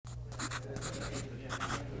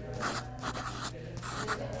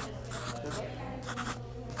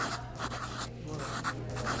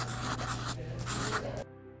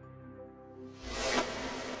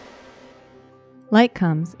Light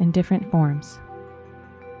comes in different forms.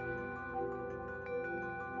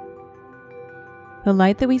 The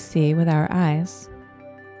light that we see with our eyes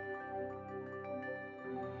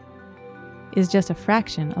is just a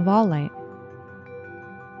fraction of all light.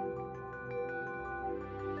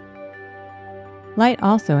 Light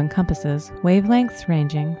also encompasses wavelengths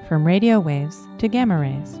ranging from radio waves to gamma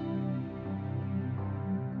rays.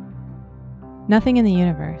 Nothing in the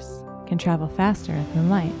universe can travel faster than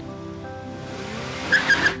light.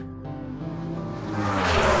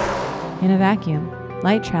 In a vacuum,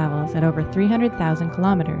 light travels at over 300,000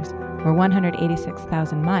 kilometers, or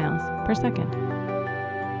 186,000 miles per second.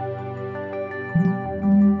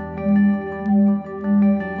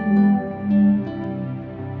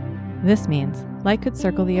 This means light could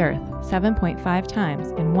circle the Earth 7.5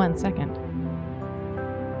 times in 1 second.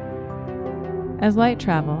 As light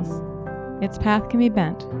travels, its path can be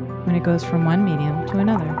bent when it goes from one medium to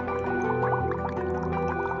another,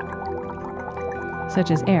 such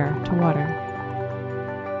as air to water.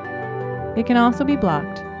 It can also be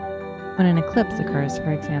blocked when an eclipse occurs,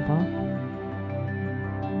 for example,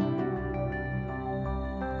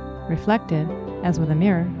 reflected as with a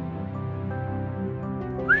mirror,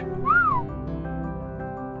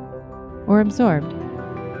 or absorbed,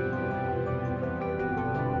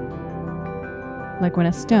 like when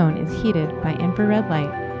a stone is heated by infrared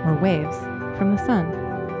light or waves from the sun.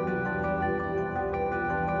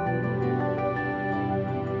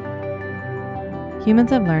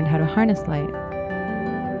 Humans have learned how to harness light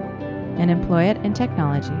and employ it in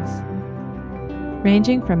technologies,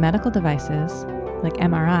 ranging from medical devices like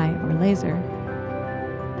MRI or laser,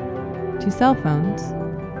 to cell phones,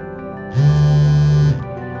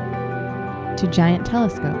 to giant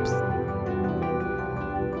telescopes,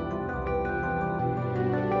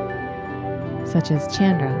 such as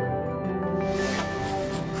Chandra.